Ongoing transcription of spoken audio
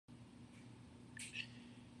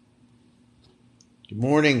Good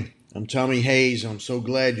morning. I'm Tommy Hayes. I'm so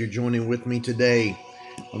glad you're joining with me today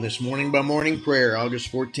on this Morning by Morning Prayer, August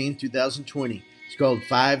 14th, 2020. It's called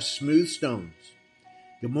Five Smooth Stones.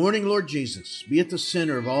 Good morning, Lord Jesus. Be at the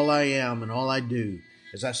center of all I am and all I do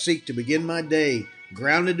as I seek to begin my day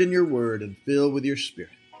grounded in your word and filled with your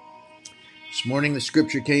spirit. This morning, the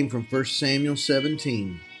scripture came from 1 Samuel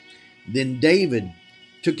 17. Then David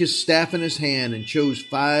took his staff in his hand and chose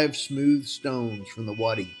 5 smooth stones from the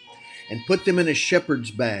wadi and put them in his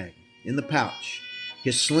shepherd's bag in the pouch.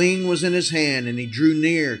 His sling was in his hand, and he drew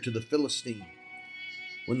near to the Philistine.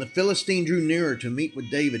 When the Philistine drew nearer to meet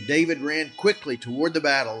with David, David ran quickly toward the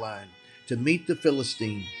battle line to meet the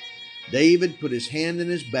Philistine. David put his hand in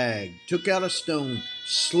his bag, took out a stone,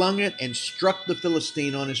 slung it, and struck the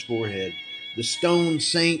Philistine on his forehead. The stone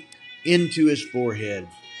sank into his forehead,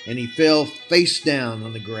 and he fell face down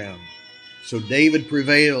on the ground. So David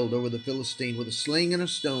prevailed over the Philistine with a sling and a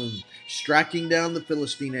stone, striking down the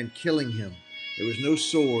Philistine and killing him. There was no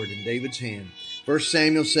sword in David's hand. 1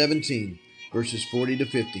 Samuel 17, verses 40 to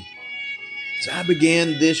 50. As I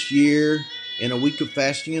began this year in a week of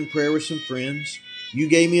fasting and prayer with some friends, you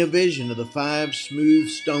gave me a vision of the 5 smooth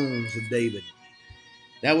stones of David.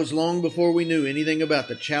 That was long before we knew anything about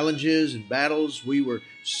the challenges and battles we were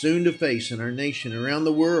soon to face in our nation, around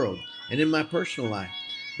the world, and in my personal life.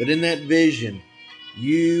 But in that vision,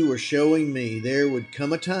 you were showing me there would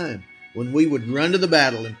come a time when we would run to the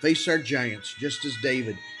battle and face our giants, just as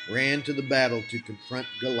David ran to the battle to confront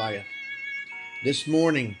Goliath. This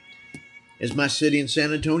morning, as my city in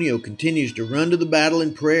San Antonio continues to run to the battle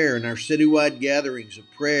in prayer in our citywide gatherings of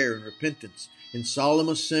prayer and repentance, in solemn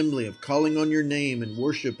assembly of calling on your name and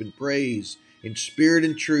worship and praise, in spirit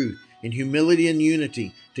and truth, in humility and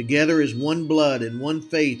unity, together as one blood and one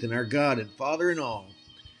faith in our God and Father in all,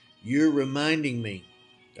 you're reminding me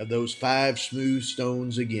of those 5 smooth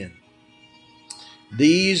stones again.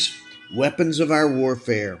 These weapons of our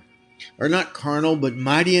warfare are not carnal, but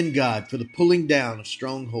mighty in God for the pulling down of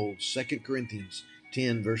strongholds. 2 Corinthians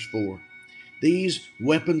 10, verse 4. These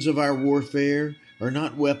weapons of our warfare are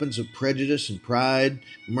not weapons of prejudice and pride,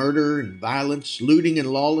 murder and violence, looting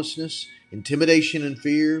and lawlessness, intimidation and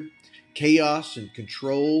fear, chaos and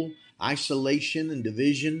control, isolation and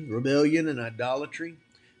division, rebellion and idolatry.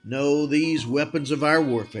 No, these weapons of our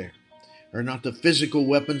warfare are not the physical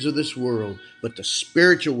weapons of this world, but the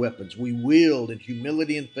spiritual weapons we wield in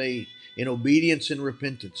humility and faith, in obedience and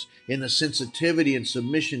repentance, in the sensitivity and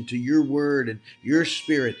submission to your word and your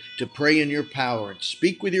spirit, to pray in your power and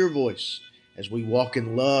speak with your voice as we walk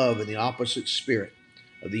in love in the opposite spirit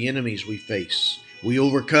of the enemies we face. We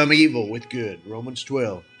overcome evil with good. Romans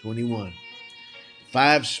 12:21.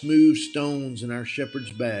 5 smooth stones in our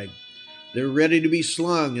shepherd's bag. They're ready to be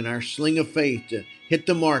slung in our sling of faith to hit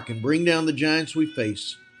the mark and bring down the giants we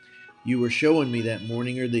face. You were showing me that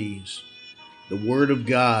morning are these: the Word of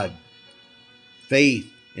God, faith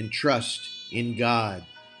and trust in God,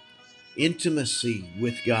 intimacy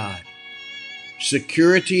with God,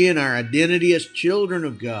 security in our identity as children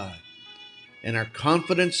of God, and our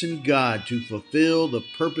confidence in God to fulfill the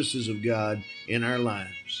purposes of God in our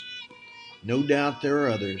lives. No doubt there are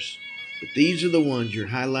others, but these are the ones you're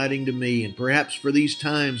highlighting to me, and perhaps for these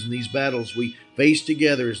times and these battles we face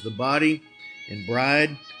together as the body and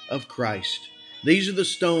bride of Christ. These are the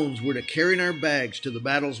stones we're to carry in our bags to the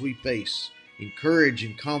battles we face, in courage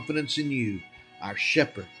and confidence in you, our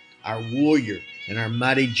shepherd, our warrior, and our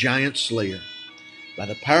mighty giant slayer. By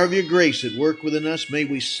the power of your grace at work within us, may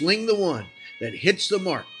we sling the one that hits the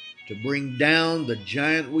mark to bring down the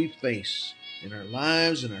giant we face in our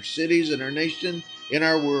lives, in our cities, in our nation, in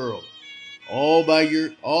our world. All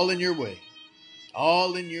in your way,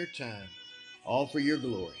 all in your time, all for your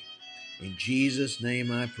glory. In Jesus'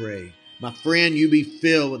 name I pray. My friend, you be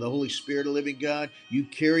filled with the Holy Spirit of living God. You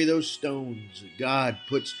carry those stones that God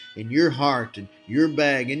puts in your heart and your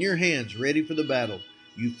bag, in your hands, ready for the battle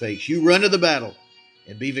you face. You run to the battle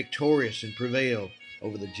and be victorious and prevail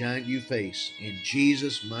over the giant you face. In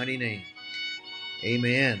Jesus' mighty name,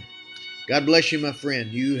 amen. God bless you, my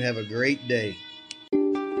friend. You have a great day.